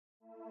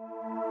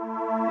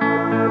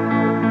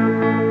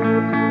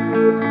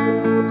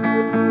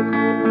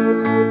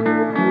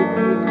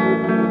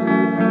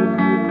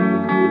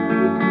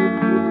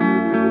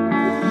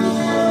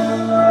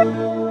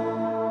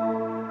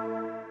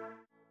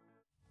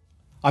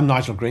I'm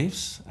Nigel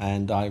Greaves,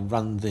 and I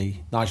run the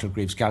Nigel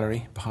Greaves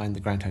Gallery behind the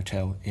Grand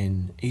Hotel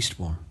in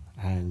Eastbourne,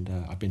 and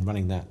I've been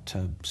running that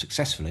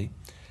successfully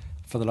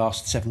for the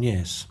last 7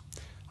 years.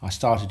 I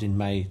started in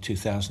May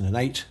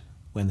 2008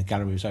 when the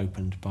gallery was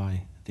opened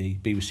by the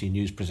BBC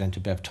News presenter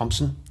Bev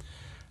Thompson,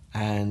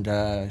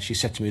 and she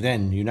said to me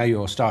then, "You know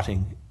you're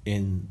starting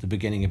in the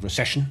beginning of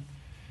recession.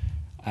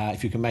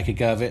 If you can make a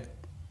go of it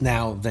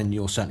now, then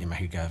you'll certainly make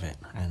a go of it,"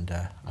 and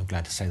I'm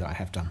glad to say that I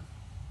have done.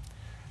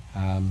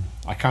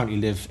 I currently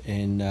live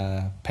in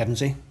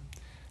Pevensey,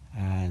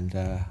 and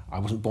I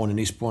wasn't born in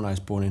Eastbourne. I was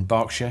born in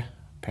Berkshire.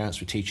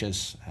 Parents were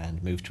teachers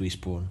and moved to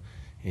Eastbourne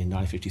in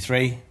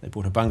 1953. They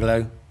bought a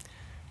bungalow,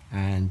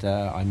 and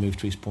I moved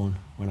to Eastbourne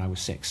when I was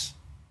 6.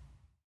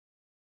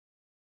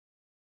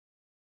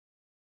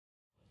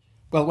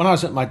 Well, when I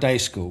was at my day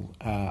school,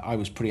 I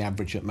was pretty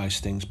average at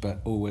most things, but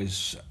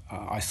always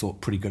I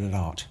thought pretty good at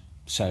art.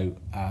 So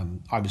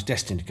I was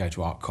destined to go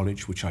to art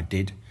college, which I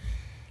did,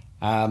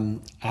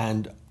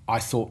 and I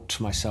thought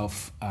to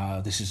myself,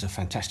 this is a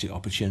fantastic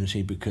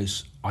opportunity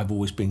because I've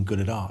always been good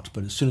at art.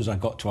 But as soon as I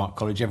got to art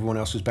college, everyone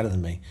else was better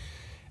than me.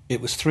 It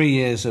was 3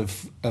 years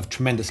of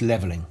tremendous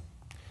levelling,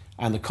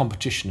 and the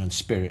competition and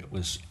spirit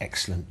was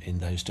excellent in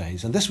those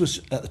days. And this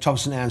was at the top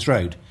of St Anne's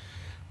Road,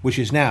 which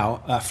is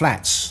now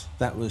Flats.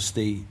 That was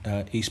the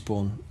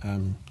Eastbourne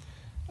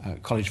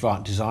College of Art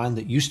and Design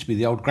that used to be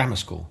the old grammar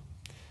school.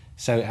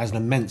 So it has an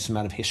immense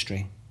amount of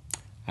history.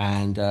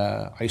 And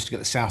I used to get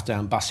the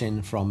Southdown bus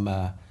in from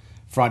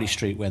Friday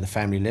Street, where the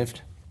family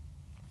lived,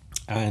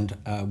 and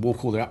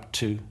walk all the way up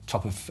to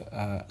top of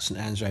St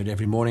Anne's Road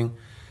every morning.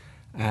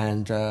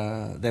 And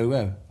there we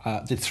were.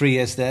 Did 3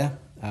 years there,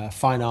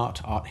 fine art,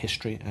 art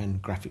history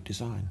and graphic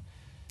design.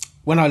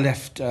 When I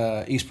left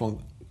Eastbourne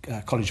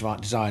College of Art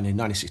and Design in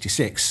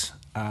 1966,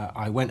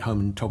 I went home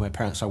and told my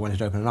parents I wanted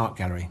to open an art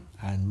gallery.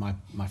 And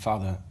my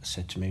father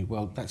said to me,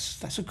 "Well,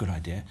 that's a good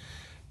idea,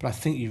 but I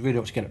think you really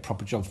ought to get a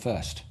proper job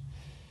first."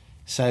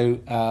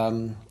 So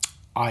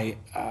I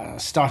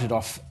started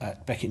off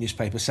at Beckett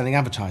Newspaper selling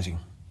advertising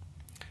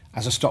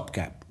as a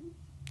stopgap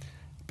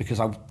because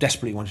I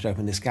desperately wanted to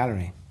open this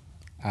gallery.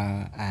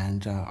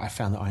 And I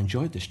found that I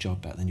enjoyed this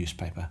job at the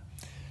newspaper.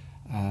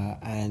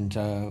 And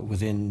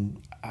within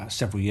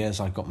several years,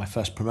 I got my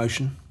first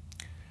promotion.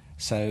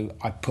 So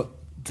I put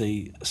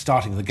the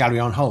starting of the gallery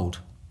on hold.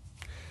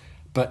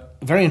 But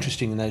very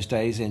interesting in those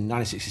days, in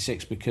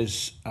 1966,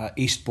 because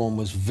Eastbourne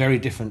was very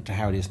different to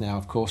how it is now.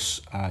 Of course,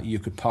 you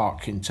could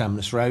park in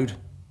Terminus Road.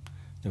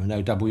 There were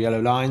no double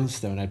yellow lines,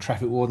 there were no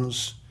traffic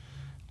wardens,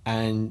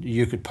 and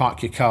you could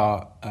park your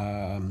car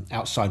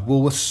outside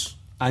Woolworths,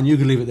 and you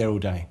could leave it there all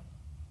day.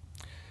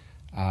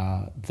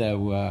 There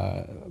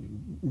were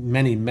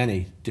many,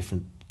 many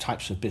different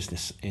types of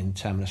business in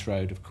Terminus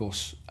Road, of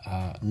course,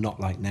 not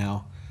like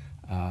now.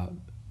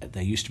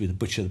 There used to be the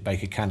butcher, the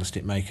baker,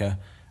 candlestick maker,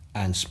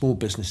 and small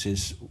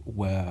businesses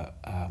were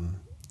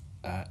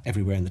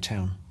everywhere in the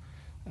town.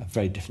 A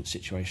very different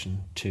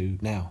situation to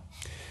now.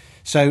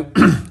 So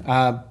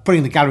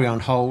putting the gallery on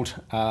hold,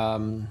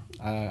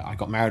 I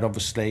got married,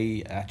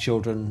 obviously,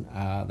 children,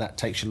 that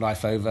takes your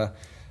life over,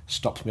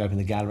 stopped me opening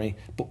the gallery.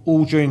 But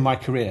all during my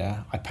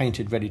career, I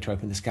painted ready to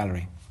open this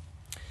gallery.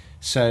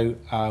 So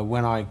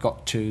when I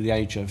got to the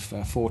age of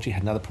 40,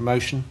 had another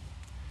promotion.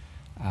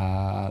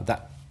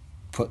 That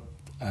put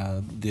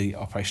the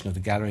operation of the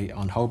gallery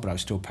on hold, but I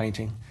was still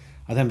painting.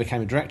 I then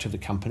became a director of the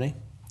company.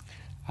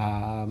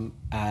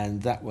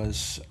 And that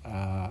was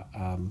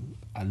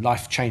a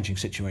life-changing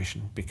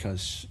situation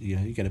because you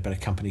get a better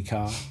company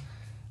car,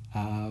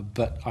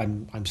 but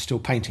I'm still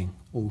painting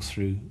all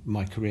through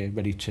my career,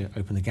 ready to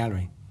open the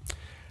gallery.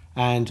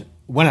 And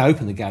when I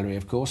opened the gallery,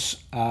 of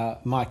course,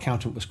 my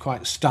accountant was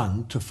quite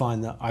stunned to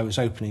find that I was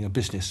opening a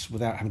business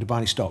without having to buy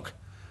any stock.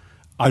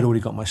 I'd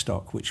already got my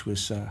stock, which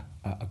was a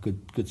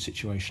good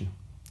situation,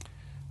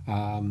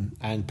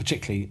 and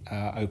particularly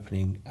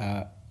opening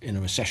in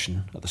a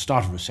recession, at the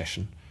start of a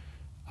recession.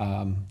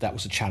 That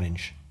was a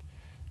challenge,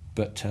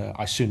 but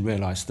I soon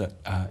realised that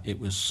it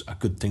was a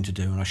good thing to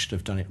do and I should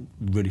have done it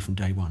really from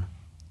day one.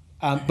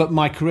 But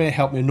my career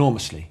helped me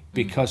enormously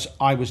because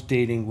I was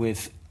dealing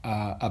with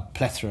a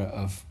plethora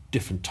of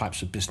different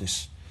types of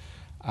business,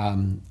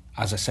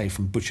 as I say,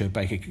 from butcher,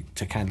 baker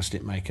to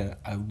candlestick maker,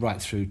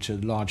 right through to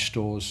large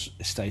stores,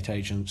 estate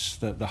agents,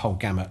 the whole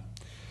gamut.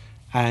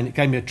 And it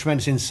gave me a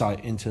tremendous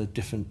insight into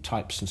different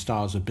types and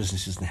styles of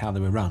businesses and how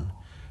they were run.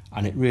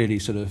 And it really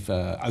sort of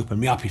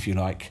opened me up, if you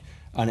like,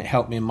 and it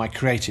helped me in my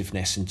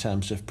creativeness in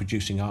terms of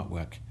producing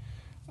artwork.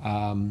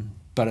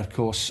 But of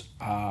course,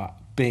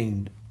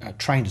 being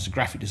trained as a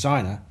graphic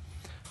designer,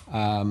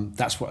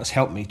 that's what has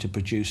helped me to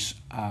produce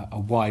a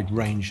wide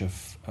range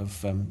of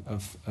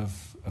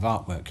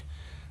artwork.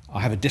 I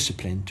have a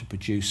discipline to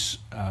produce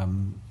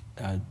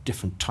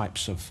different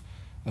types of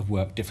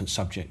work, different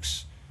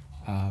subjects,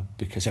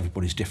 because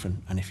everybody's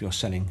different, and if you're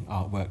selling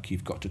artwork,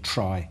 you've got to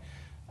try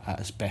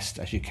as best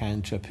as you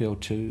can to appeal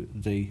to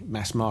the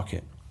mass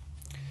market.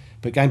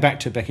 But going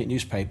back to Beckett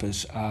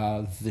Newspapers,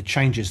 the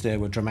changes there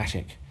were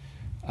dramatic.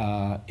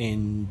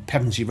 In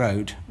Pevensey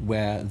Road,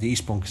 where the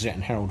Eastbourne Gazette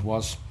and Herald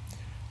was,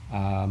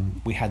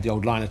 We had the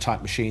old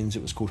linotype machines.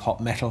 It was called hot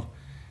metal.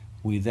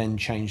 We then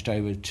changed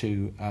over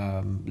to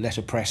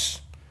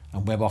letterpress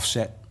and web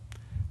offset,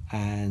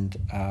 and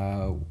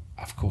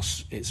of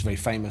course it's very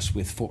famous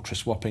with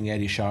Fortress Wapping,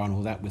 Eddie Shah and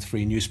all that, with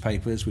free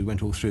newspapers. We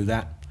went all through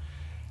that.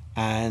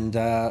 And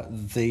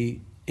the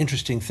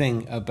interesting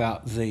thing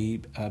about the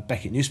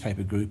Beckett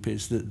newspaper group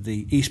is that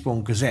the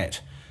Eastbourne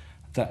Gazette,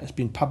 that has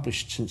been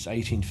published since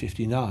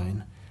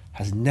 1859,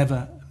 has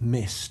never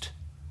missed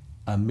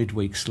a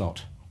midweek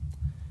slot.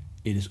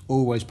 It is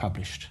always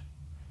published.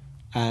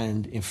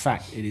 And in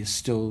fact, it is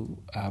still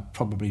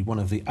probably one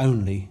of the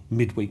only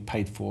midweek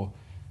paid for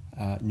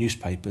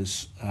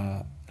newspapers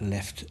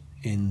left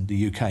in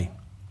the UK.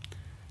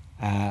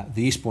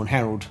 The Eastbourne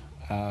Herald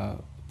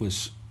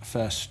was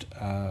first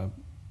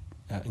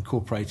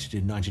incorporated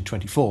in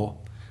 1924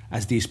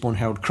 as the Eastbourne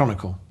Herald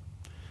Chronicle,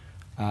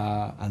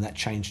 and that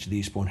changed to the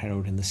Eastbourne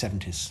Herald in the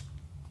 70s.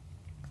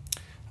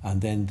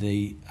 And then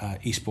the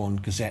Eastbourne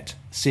Gazette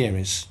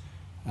series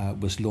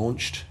was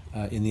launched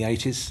in the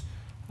 80s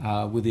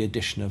with the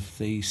addition of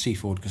the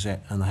Seaford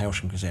Gazette and the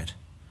Hailsham Gazette,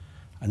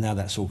 and now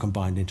that's all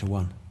combined into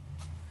one.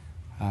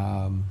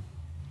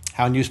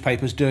 How are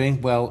newspapers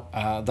doing? Well,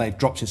 they've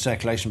dropped in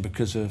circulation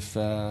because of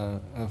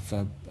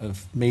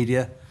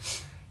media.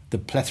 The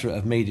plethora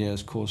of media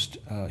has caused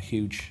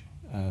huge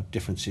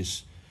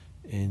differences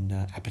in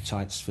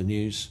appetites for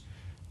news,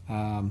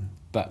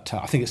 but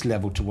I think it's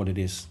leveled to what it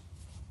is.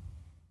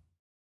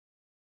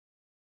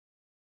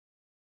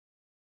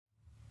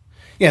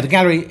 Yeah, the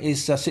gallery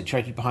is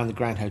situated behind the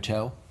Grand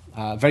Hotel,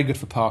 very good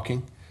for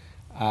parking.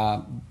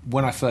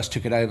 When I first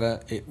took it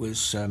over, it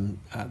was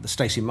the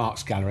Stacey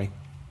Marks Gallery,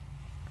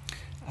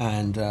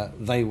 and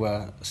they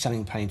were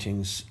selling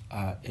paintings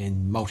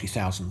in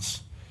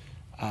multi-thousands,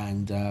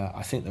 and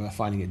I think they were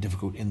finding it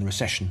difficult in the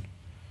recession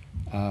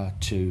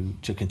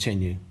to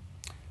continue.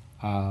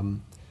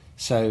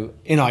 So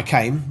in I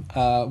came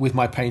with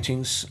my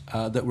paintings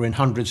that were in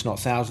hundreds, not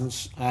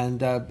thousands, and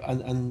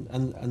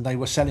they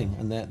were selling,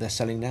 and they're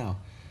selling now.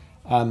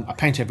 I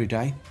paint every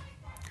day.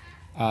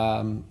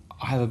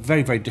 I have a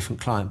very, very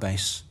different client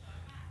base,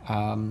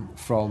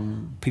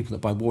 from people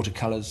that buy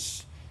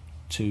watercolours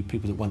to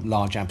people that want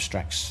large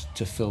abstracts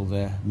to fill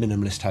their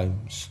minimalist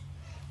homes.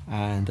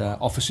 And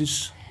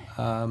offices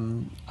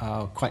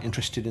are quite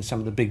interested in some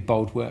of the big,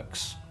 bold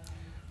works.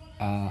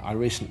 I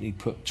recently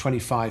put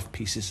 25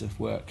 pieces of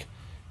work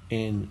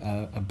in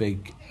a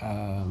big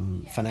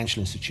financial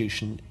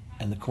institution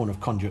in the corner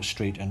of Conduit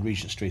Street and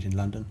Regent Street in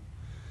London.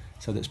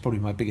 So that's probably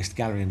my biggest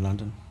gallery in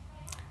London.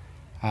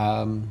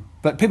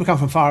 But people come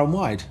from far and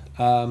wide.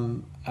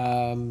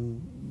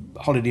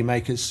 Holiday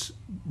makers,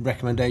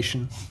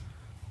 recommendation.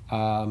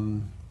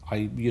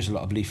 I use a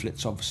lot of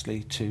leaflets,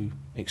 obviously, to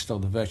extol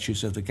the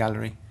virtues of the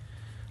gallery.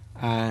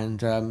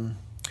 And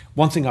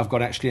one thing I've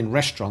got actually in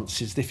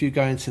restaurants is if you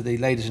go into the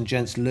ladies and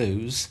gents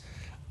loos,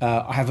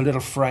 I have a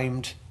little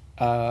framed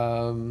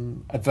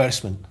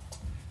advertisement,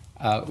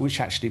 which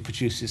actually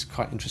produces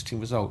quite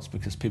interesting results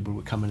because people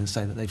will come in and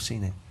say that they've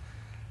seen it.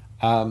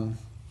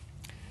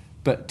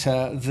 But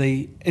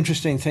the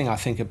interesting thing I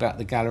think about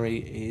the gallery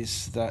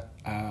is that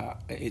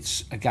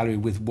it's a gallery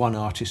with one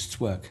artist's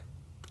work.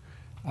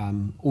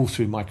 All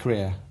through my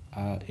career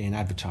in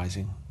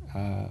advertising,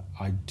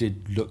 I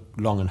did look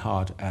long and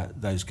hard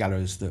at those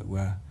galleries that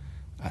were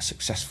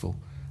successful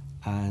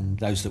and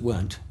those that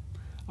weren't,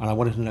 and I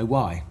wanted to know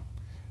why.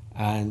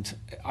 And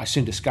I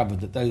soon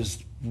discovered that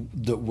those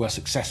that were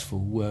successful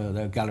were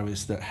the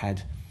galleries that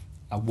had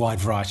a wide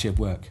variety of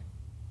work.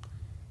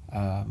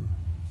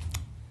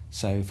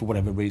 So for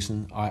whatever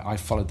reason, I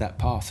followed that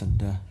path,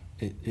 and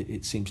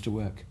it seems to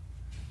work.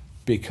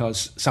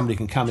 Because somebody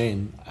can come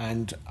in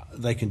and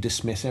they can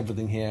dismiss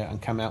everything here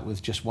and come out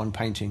with just one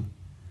painting,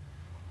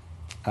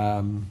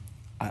 and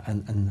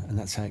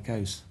that's how it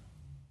goes.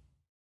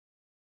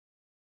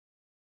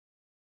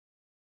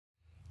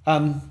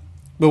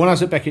 Well, when I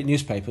was at Beckett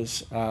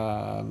Newspapers,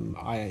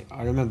 I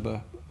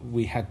remember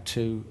we had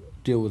to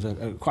deal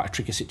with quite a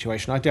tricky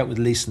situation. I dealt with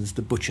Leeson's,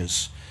 the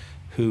butchers,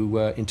 who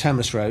were in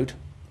Terminus Road,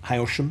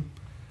 Hailsham,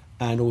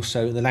 and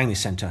also in the Langley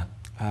Centre.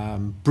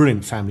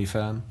 Brilliant family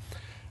firm.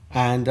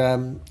 And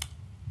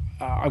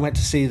I went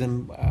to see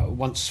them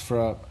once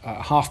for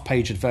a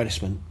half-page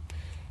advertisement,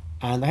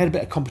 and they had a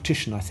bit of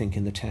competition, I think,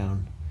 in the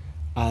town.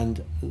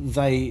 And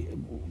they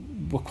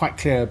were quite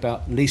clear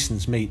about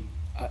Leeson's meat.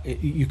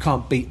 You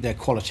can't beat their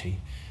quality.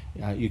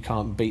 You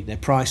can't beat their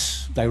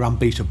price. They're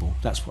unbeatable.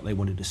 That's what they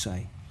wanted to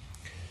say.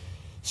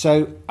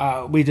 So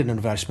we did an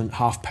advertisement,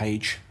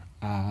 half-page,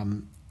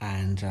 and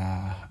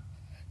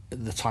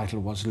the title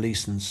was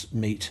Leeson's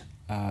meat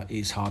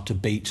is hard to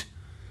beat,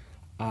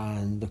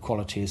 and the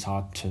quality is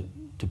hard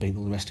to beat,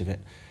 all the rest of it.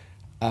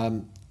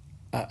 And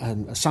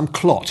some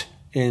clot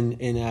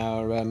in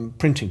our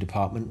printing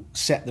department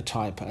set the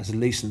type as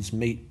Leeson's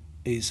meat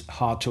is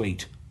hard to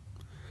eat.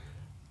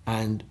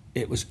 And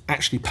it was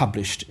actually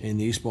published in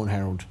the Eastbourne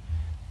Herald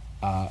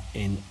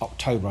in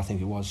October, I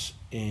think it was,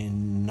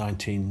 in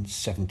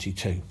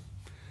 1972.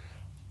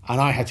 And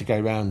I had to go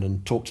around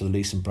and talk to the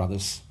Leeson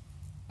brothers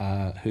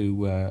who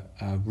were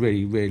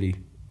really, really,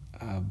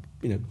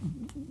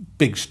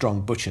 big,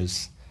 strong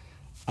butchers.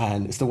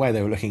 And it's the way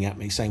they were looking at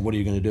me, saying, "What are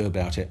you going to do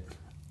about it?"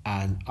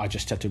 And I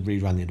just had to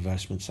rerun the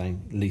advertisement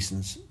saying,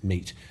 "Leeson's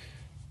meat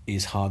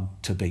is hard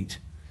to beat."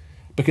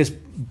 Because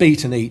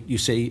beat and eat, you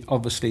see,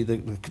 obviously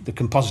the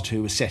compositor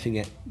who was setting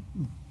it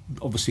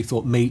obviously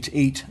thought meat,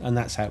 eat, and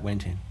that's how it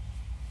went in.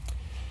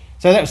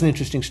 So that was an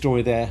interesting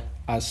story there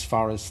as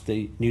far as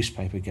the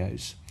newspaper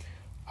goes.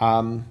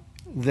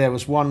 There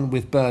was one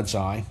with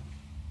Birdseye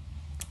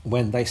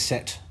when they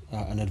set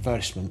an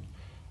advertisement,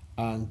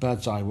 and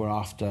Birdseye were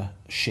after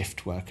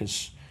shift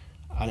workers,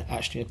 and it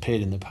actually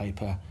appeared in the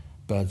paper,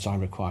 "Birdseye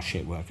require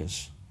shift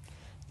workers."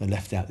 They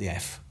left out the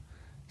F.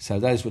 So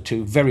those were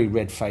two very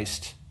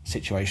red-faced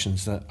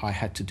situations that I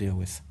had to deal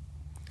with.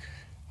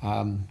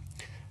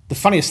 The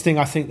funniest thing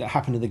I think that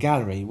happened in the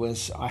gallery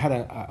was I had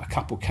a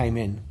couple came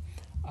in.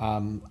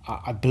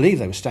 I believe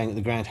they were staying at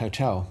the Grand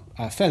Hotel,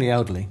 fairly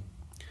elderly,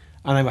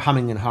 and they were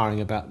humming and hawing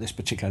about this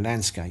particular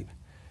landscape.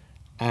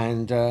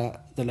 And the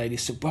lady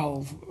said,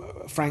 "Well,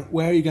 Frank,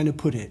 where are you going to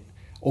put it?"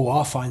 "Oh,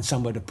 I'll find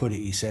somewhere to put it,"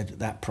 he said, at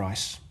that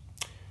price.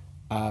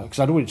 Because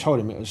I'd already told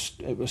him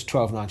it was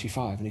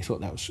 $12.95, and he thought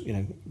that was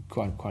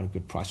quite a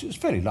good price. It was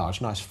fairly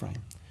large, nice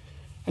frame.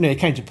 Anyway, he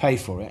came to pay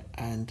for it,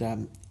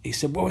 and he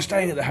said, "Well, we're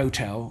staying at the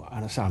hotel."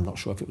 And I said, "I'm not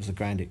sure if it was the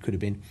Grand, it could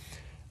have been."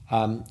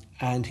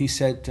 And he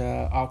said,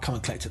 "I'll come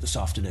and collect it this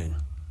afternoon.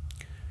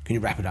 Can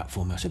you wrap it up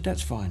for me?" I said,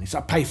 "That's fine." He said,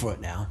 "I'll pay for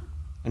it now."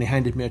 And he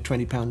handed me a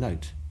 £20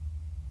 note.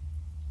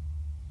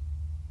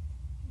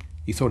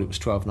 He thought it was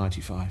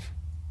 $12.95,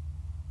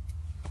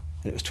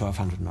 and it was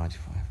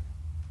 $1,295.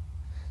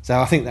 So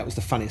I think that was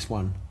the funniest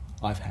one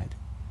I've had.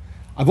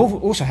 I've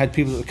also had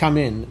people that have come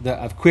in that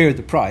have queried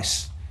the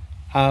price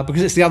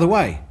because it's the other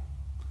way.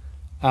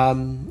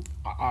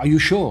 Are you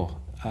sure?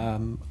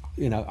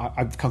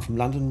 I've come from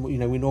London. We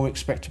normally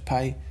expect to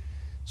pay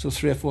sort of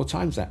 3 or 4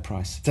 times that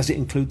price. Does it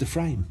include the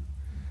frame?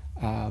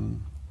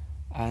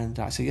 And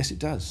I say, yes, it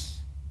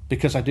does,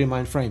 because I do my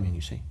own framing,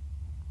 you see.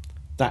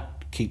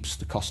 That keeps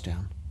the cost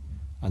down,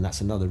 and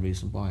that's another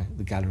reason why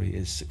the gallery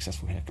is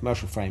successful here.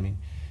 Commercial framing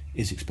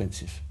is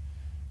expensive.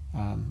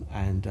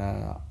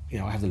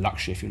 I have the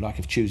luxury, if you like,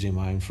 of choosing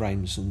my own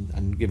frames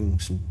and giving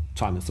some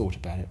time and thought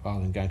about it,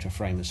 rather than going to a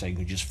frame and saying,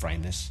 "You just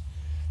frame this,"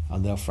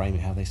 and they'll frame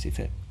it how they see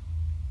fit.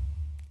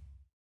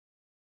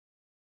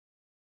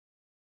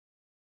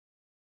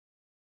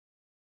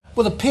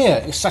 Well, the pier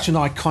is such an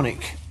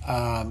iconic,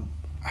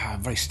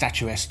 very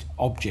statuesque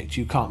object.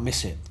 You can't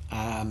miss it.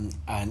 And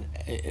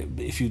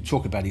if you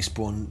talk about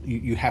Eastbourne,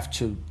 you have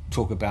to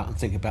talk about and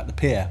think about the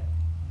pier.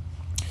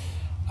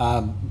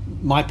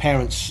 My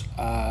parents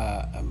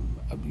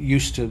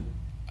used to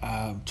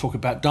talk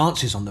about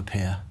dances on the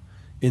pier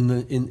in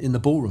the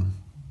ballroom,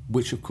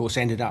 which of course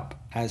ended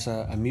up as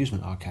an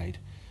amusement arcade.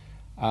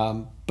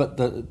 But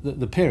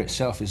the pier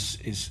itself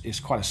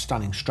is quite a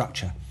stunning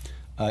structure.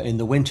 In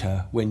the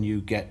winter, when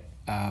you get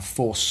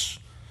force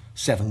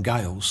 7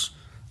 gales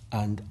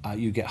and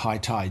you get high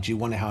tides, you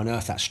wonder how on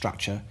earth that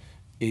structure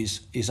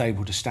is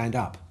able to stand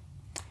up.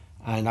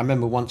 And I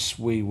remember once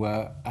we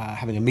were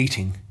having a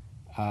meeting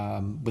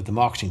with the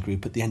marketing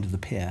group at the end of the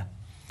pier,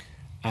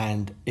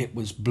 and it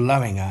was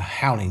blowing a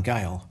howling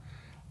gale,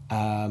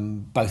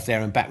 both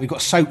there and back. We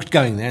got soaked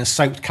going there and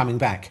soaked coming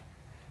back.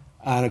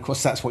 And of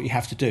course, that's what you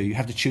have to do. You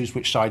have to choose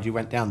which side you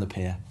went down the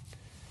pier.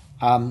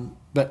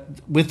 But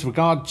with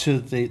regard to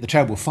the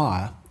terrible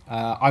fire,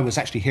 I was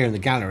actually here in the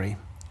gallery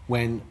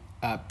when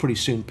pretty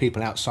soon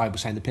people outside were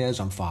saying, "The pier's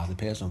on fire, the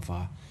pier's on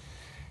fire."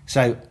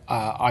 So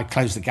I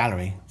closed the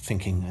gallery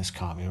thinking, "This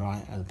can't be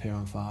right, the pier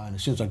on fire." And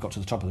as soon as I got to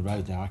the top of the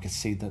road there, I could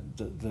see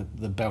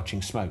the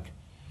belching smoke.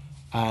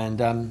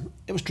 And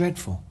it was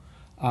dreadful.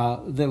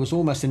 There was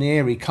almost an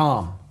eerie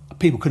calm.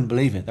 People couldn't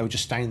believe it. They were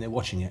just standing there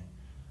watching it.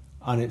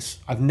 And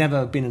I've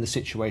never been in a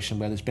situation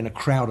where there's been a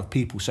crowd of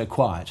people so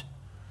quiet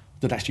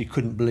that actually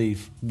couldn't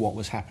believe what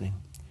was happening.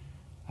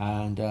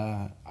 And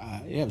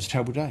it was a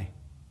terrible day.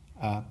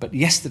 But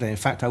yesterday, in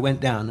fact, I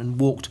went down and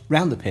walked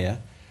round the pier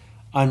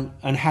and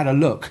had a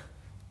look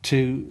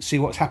to see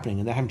what's happening.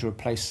 And they're having to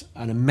replace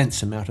an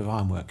immense amount of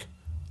ironwork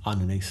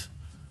underneath,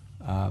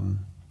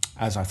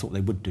 as I thought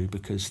they would do,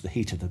 because the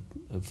heat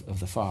of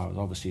the fire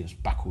obviously has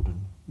buckled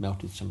and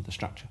melted some of the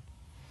structure.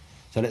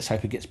 So let's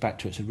hope it gets back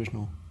to its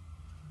original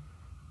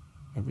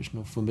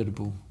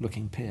formidable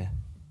looking pier.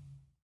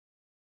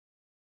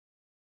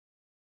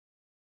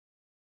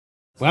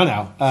 Well,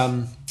 now,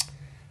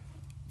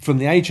 from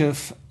the age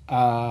of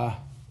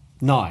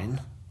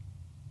 9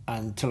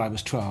 until I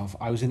was 12,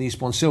 I was in the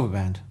Eastbourne Silver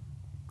Band,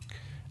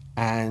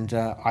 and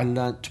I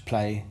learnt to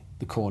play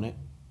the cornet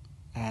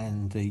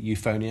and the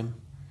euphonium,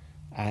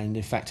 and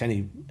in fact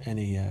any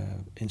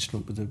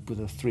instrument with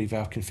a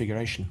 3-valve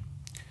configuration,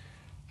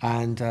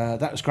 and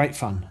that was great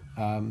fun.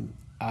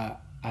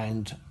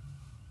 And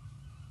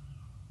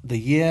the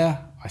year,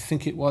 I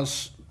think it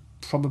was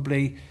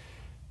probably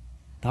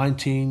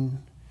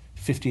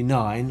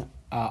 1959,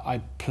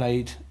 I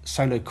played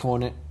solo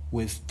cornet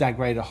with Dag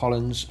Raider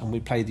Hollands, and we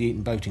played the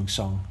Eton Boating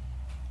song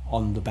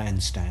on the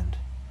bandstand.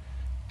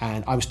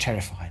 and I was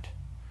terrified.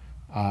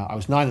 I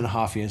was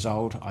 9.5 years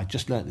old. I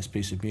just learnt this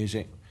piece of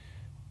music,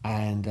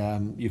 and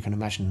you can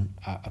imagine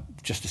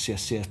just to see a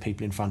sea of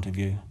people in front of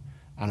you,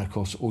 and of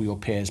course all your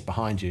peers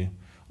behind you,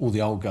 all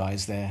the old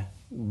guys there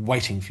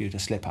waiting for you to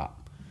slip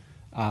up.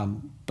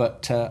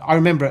 But I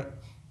remember it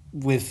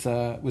with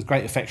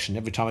great affection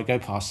every time I go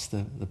past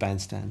the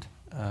bandstand,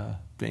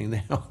 being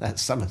there on that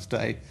summer's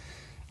day,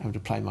 having to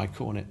play my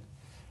cornet.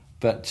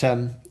 But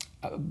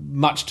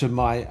much to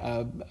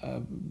my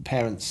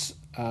parents'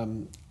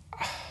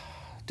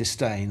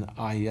 disdain,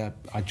 I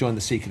joined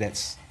the Sea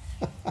Cadets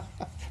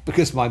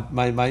because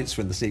my mates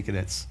were in the Sea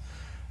Cadets,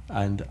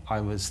 and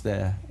I was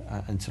there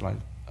until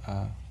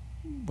I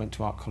went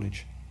to art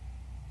college.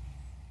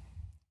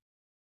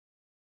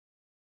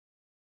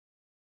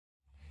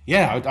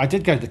 Yeah, I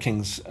did go to the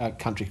King's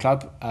Country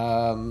Club.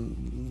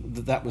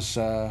 That was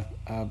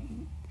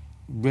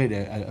really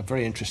a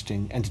very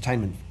interesting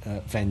entertainment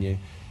venue.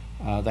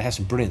 They had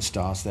some brilliant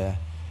stars there.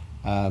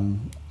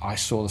 I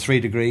saw the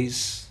 3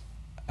 Degrees,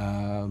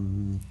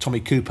 Tommy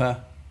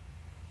Cooper,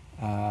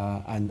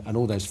 and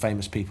all those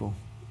famous people.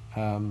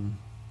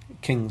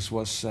 King's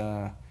was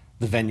the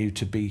venue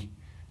to be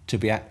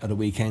at a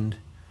weekend,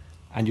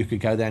 and you could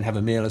go there and have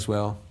a meal as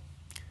well,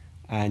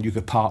 and you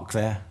could park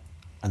there,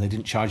 and they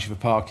didn't charge you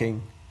for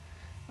parking.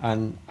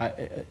 And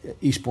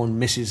Eastbourne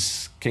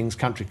misses King's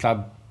Country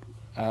Club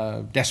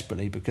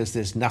desperately because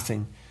there's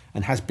nothing,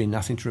 and has been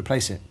nothing, to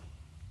replace it.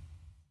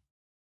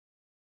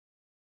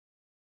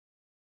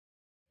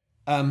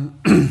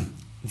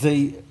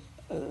 The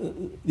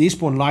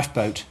Eastbourne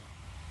lifeboat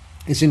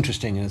is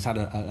interesting, and it's had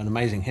an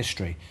amazing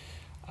history.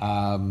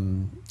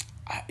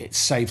 It's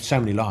saved so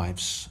many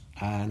lives,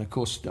 and of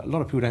course a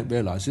lot of people don't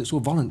realise it's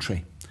all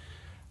voluntary.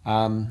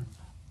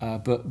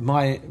 But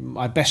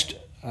my best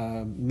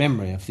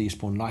memory of the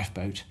Eastbourne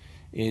lifeboat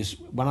is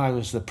when I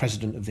was the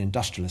president of the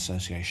Industrial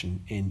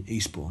Association in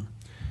Eastbourne.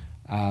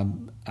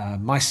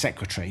 My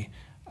secretary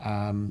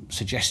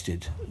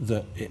suggested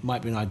that it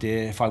might be an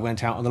idea if I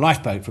went out on the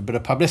lifeboat for a bit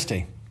of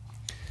publicity.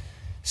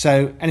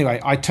 So anyway,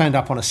 I turned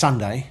up on a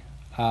Sunday,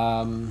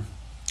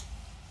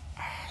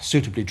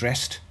 suitably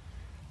dressed,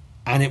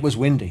 and it was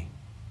windy,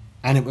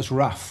 and it was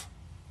rough,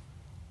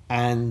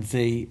 and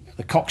the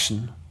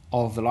coxswain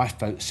of the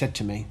lifeboat said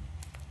to me,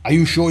 "Are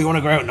you sure you want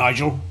to go out,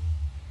 Nigel?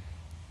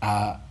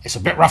 It's a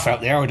bit rough out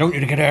there. I don't want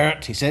you to get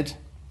hurt," he said.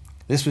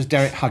 This was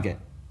Derek Huggett,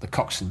 the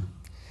coxswain.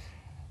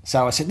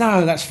 So I said,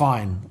 "No, that's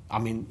fine. I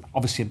mean,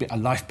 obviously a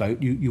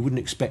lifeboat, you wouldn't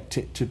expect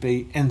it to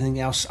be anything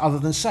else other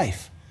than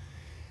safe."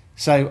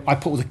 So I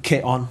put all the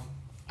kit on,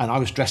 and I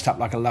was dressed up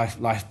like a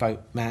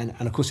lifeboat man.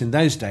 And of course, in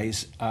those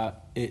days,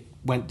 it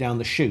went down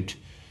the chute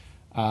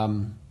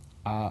in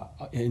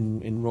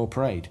Royal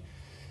Parade.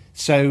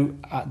 So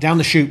down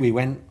the chute we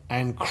went,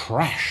 and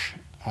crash.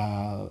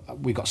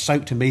 We got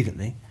soaked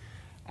immediately,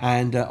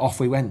 and off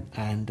we went.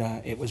 And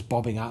it was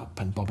bobbing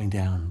up and bobbing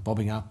down,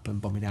 bobbing up and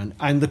bobbing down.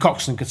 And the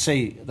coxswain could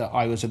see that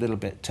I was a little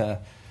bit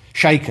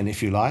shaken,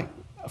 if you like,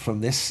 from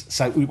this.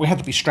 So we had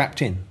to be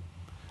strapped in,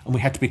 and we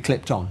had to be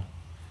clipped on.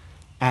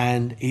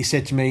 And he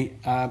said to me,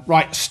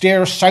 "Right,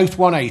 steer south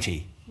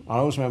 180. I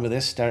always remember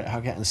this, Derek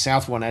Huggett, and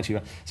south 180.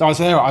 So I was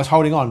there, I was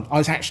holding on. I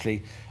was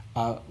actually,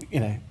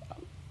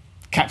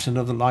 captain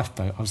of the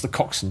lifeboat. I was the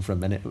coxswain for a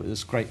minute. It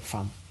was great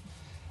fun.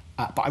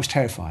 But I was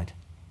terrified.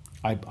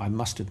 I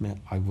must admit,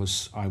 I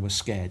was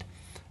scared.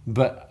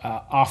 But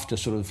after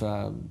sort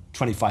of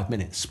 25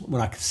 minutes,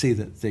 when I could see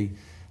that the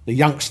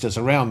youngsters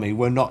around me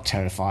were not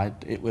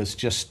terrified, it was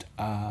just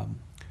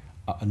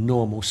a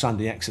normal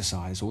Sunday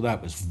exercise, although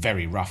it was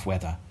very rough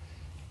weather.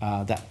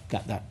 That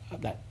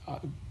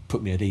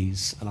put me at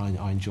ease, and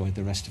I enjoyed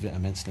the rest of it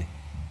immensely.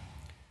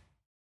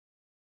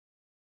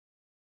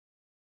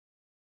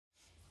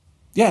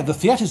 Yeah, the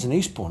theatres in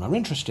Eastbourne are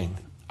interesting,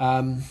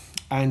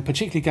 and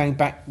particularly going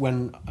back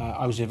when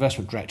I was the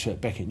investment director at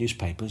Beckett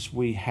Newspapers,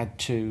 we had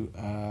to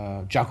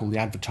juggle the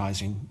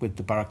advertising with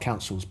the Borough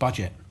Council's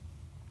budget.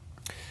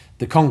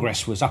 The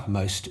Congress was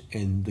uppermost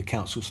in the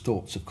council's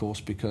thoughts, of course,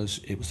 because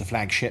it was the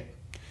flagship,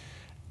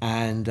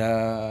 and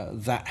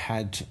that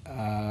had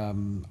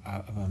an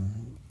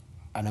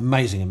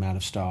amazing amount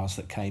of stars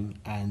that came,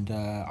 and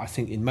I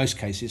think in most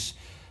cases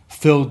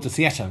filled the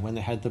theatre when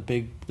they had the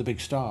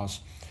big stars.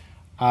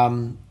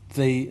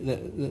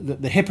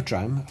 The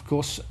Hippodrome, of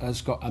course,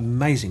 has got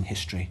amazing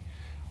history.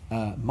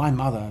 My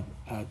mother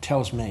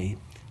tells me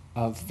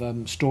of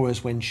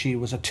stories when she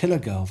was a tiller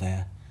girl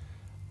there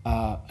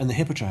in the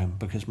Hippodrome,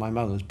 because my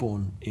mother was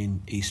born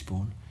in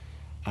Eastbourne,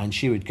 and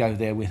she would go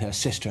there with her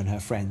sister and her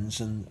friends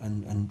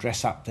and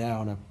dress up there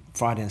on a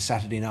Friday and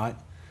Saturday night,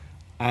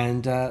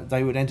 and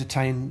they would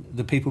entertain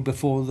the people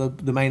before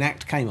the main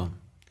act came on.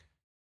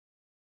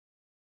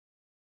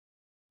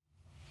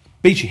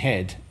 Beachy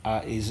Head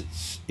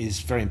is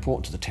very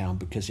important to the town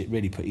because it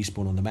really put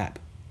Eastbourne on the map.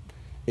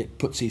 It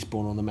puts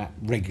Eastbourne on the map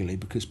regularly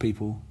because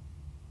people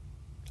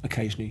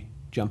occasionally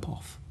jump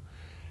off.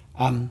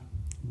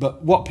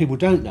 But what people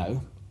don't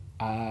know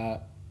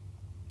are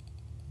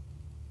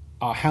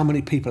how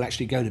many people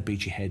actually go to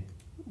Beachy Head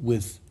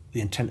with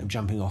the intent of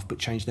jumping off but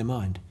change their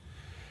mind.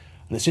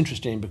 And it's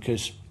interesting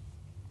because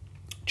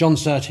John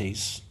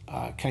Surtees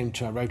came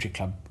to our Rotary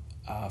Club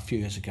a few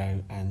years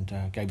ago and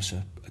gave us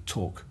a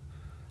talk,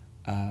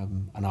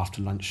 an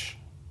after lunch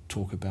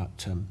talk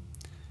about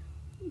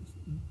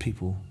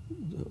people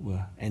that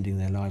were ending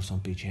their lives on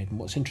Beachy Head. And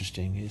what's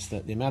interesting is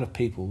that the amount of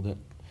people that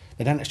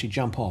they don't actually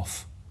jump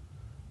off.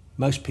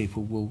 Most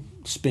people will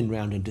spin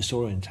round and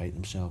disorientate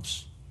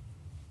themselves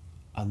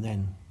and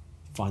then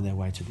find their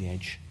way to the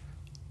edge.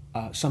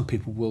 Some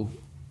people will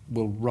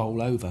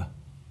roll over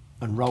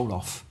and roll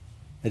off.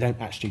 They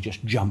don't actually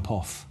just jump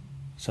off.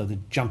 So the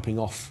jumping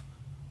off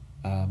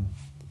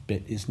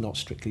bit is not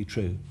strictly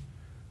true.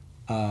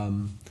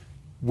 When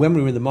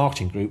we were in the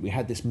marketing group, we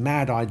had this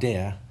mad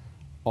idea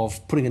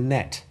of putting a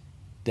net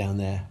down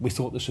there. We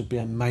thought this would be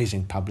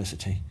amazing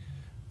publicity,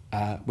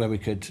 where we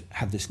could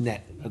have this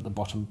net at the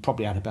bottom,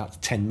 probably at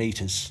about 10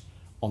 metres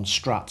on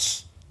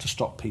struts to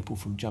stop people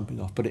from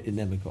jumping off, but it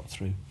never got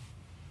through.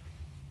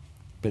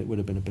 But it would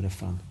have been a bit of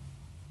fun.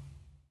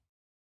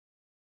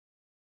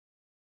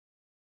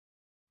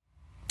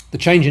 The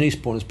change in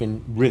Eastbourne has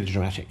been really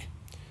dramatic.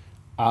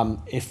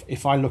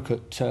 If I look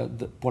at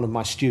one of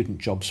my student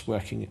jobs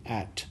working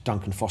at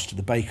Duncan Foster,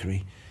 the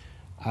bakery,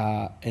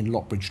 in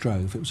Lockbridge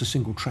Drove, it was a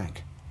single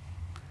track.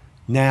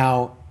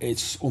 Now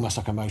it's almost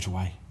like a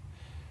motorway.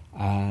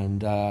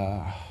 And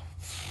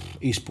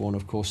Eastbourne,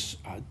 of course,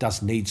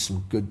 does need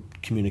some good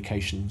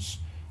communications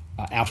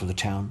out of the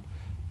town,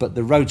 but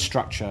the road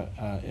structure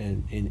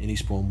in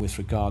Eastbourne with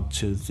regard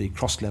to the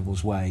Cross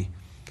Levels Way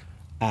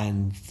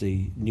and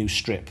the new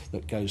strip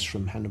that goes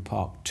from Hannon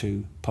Park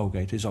to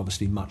Polegate is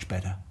obviously much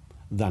better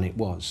than it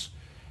was.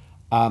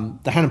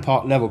 The Hannon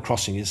Park level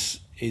crossing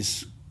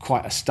is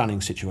quite a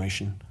stunning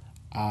situation.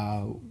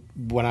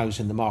 When I was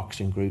in the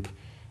marketing group,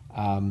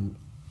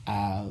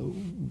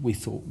 we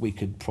thought we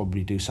could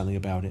probably do something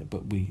about it,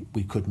 but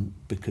we couldn't,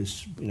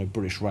 because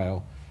British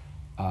Rail,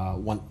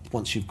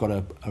 once you've got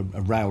a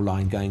rail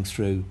line going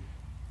through,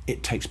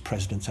 it takes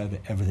precedence over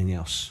everything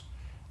else.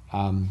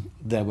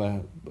 There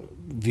were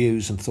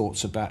views and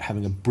thoughts about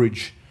having a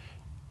bridge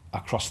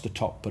across the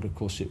top, but of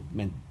course it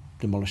meant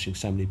demolishing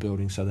so many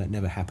buildings, so that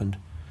never happened.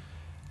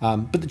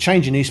 But the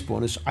change in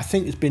Eastbourne I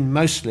think has been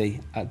mostly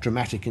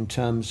dramatic in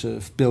terms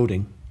of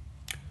building.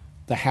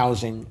 The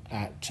housing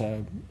at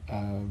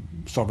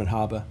Sovereign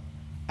Harbour,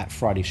 at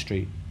Friday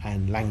Street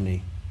and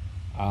Langley.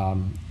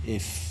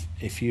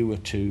 If you were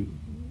to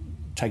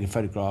take a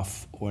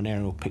photograph or an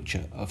aerial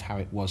picture of how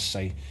it was,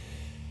 say,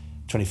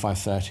 25,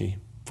 30,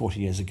 40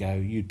 years ago,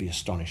 you'd be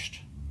astonished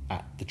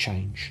at the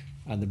change,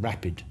 and the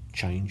rapid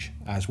change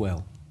as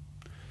well.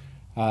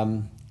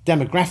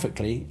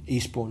 Demographically,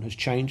 Eastbourne has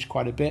changed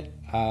quite a bit.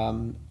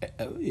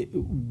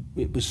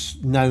 It was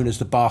known as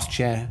the bath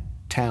chair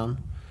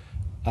town,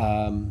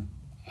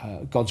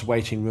 God's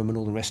waiting room and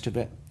all the rest of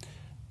it.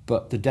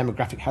 But the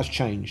demographic has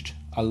changed.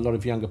 A lot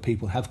of younger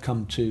people have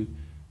come to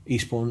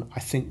Eastbourne, I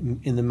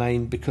think, in the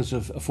main because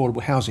of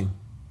affordable housing.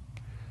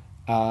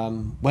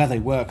 Where they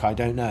work, I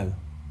don't know,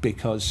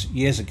 because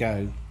years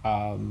ago,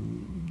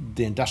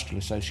 the Industrial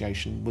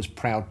Association was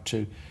proud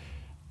to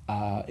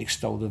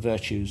extol the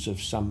virtues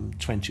of some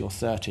 20 or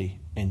 30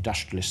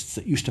 industrialists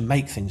that used to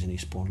make things in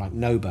Eastbourne, like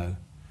Nobo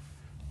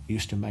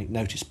used to make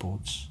notice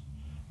boards.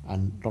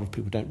 And a lot of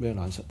people don't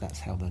realise that that's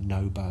how the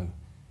Nobo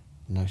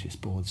notice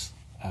boards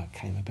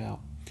came about.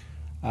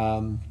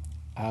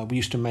 We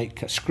used to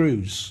make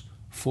screws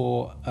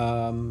for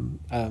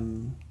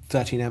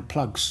 13-amp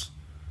plugs,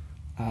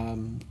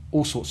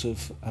 all sorts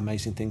of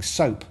amazing things,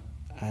 soap,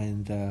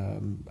 and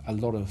a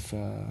lot of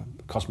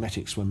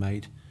cosmetics were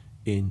made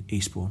in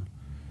Eastbourne.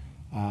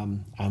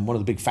 And one of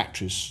the big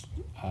factories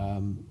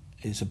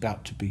is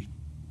about to be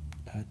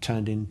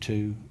turned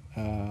into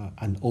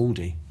an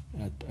Aldi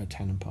at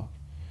Hannon Park.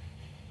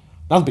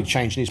 Another big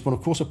change in Eastbourne,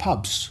 of course, are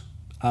pubs.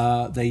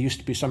 There used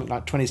to be something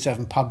like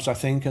 27 pubs, I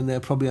think, and there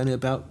are probably only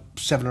about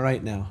 7 or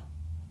 8 now.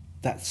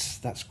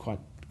 That's quite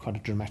a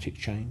dramatic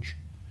change.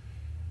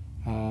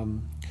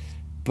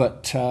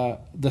 But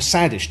the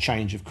saddest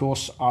change, of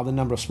course, are the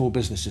number of small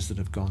businesses that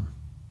have gone.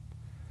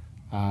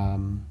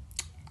 And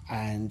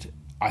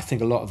I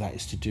think a lot of that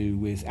is to do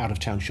with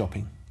out-of-town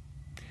shopping.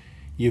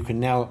 You can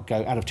now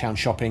go out-of-town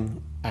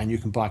shopping and you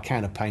can buy a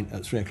can of paint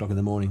at 3 o'clock in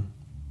the morning,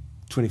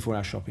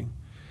 24-hour shopping.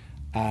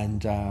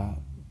 And the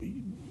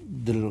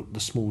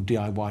small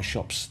DIY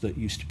shops that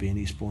used to be in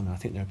Eastbourne, I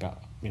think there are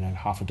about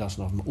half a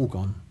dozen of them, all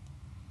gone,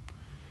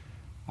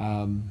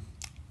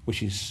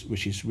 which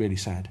is really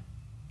sad.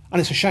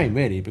 And it's a shame,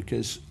 really,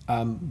 because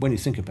when you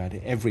think about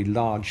it, every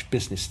large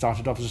business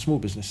started off as a small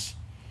business,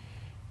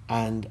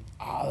 and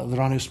there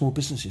are no small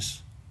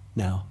businesses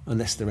now,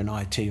 unless they're in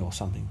IT or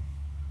something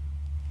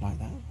like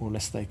that, or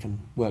unless they can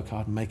work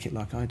hard and make it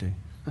like I do.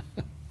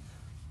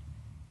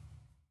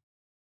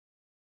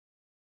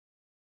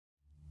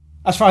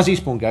 As far as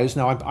Eastbourne goes,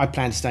 now I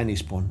plan to stay in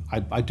Eastbourne.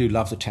 I do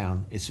love the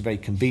town. It's very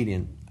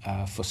convenient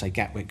for, say,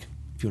 Gatwick,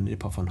 if you want to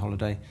nip off on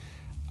holiday.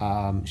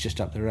 It's just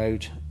up the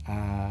road.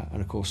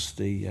 And of course,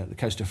 the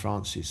coast of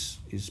France is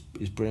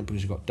brilliant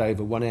because you've got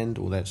Dover one end,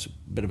 although it's a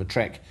bit of a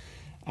trek,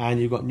 and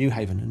you've got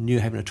Newhaven. And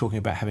Newhaven are talking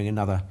about having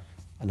another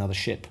another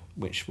ship,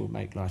 which will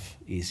make life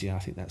easier. I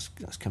think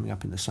that's coming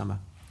up in the summer.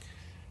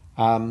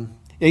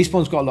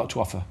 Eastbourne's got a lot to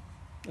offer.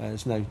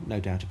 There's no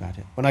doubt about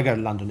it. When I go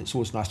to London, it's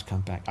always nice to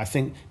come back. I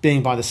think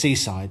being by the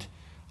seaside,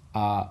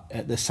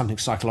 there's something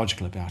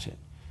psychological about it,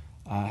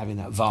 having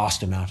that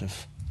vast amount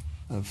of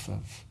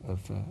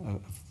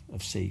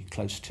sea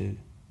close to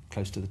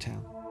the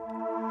town.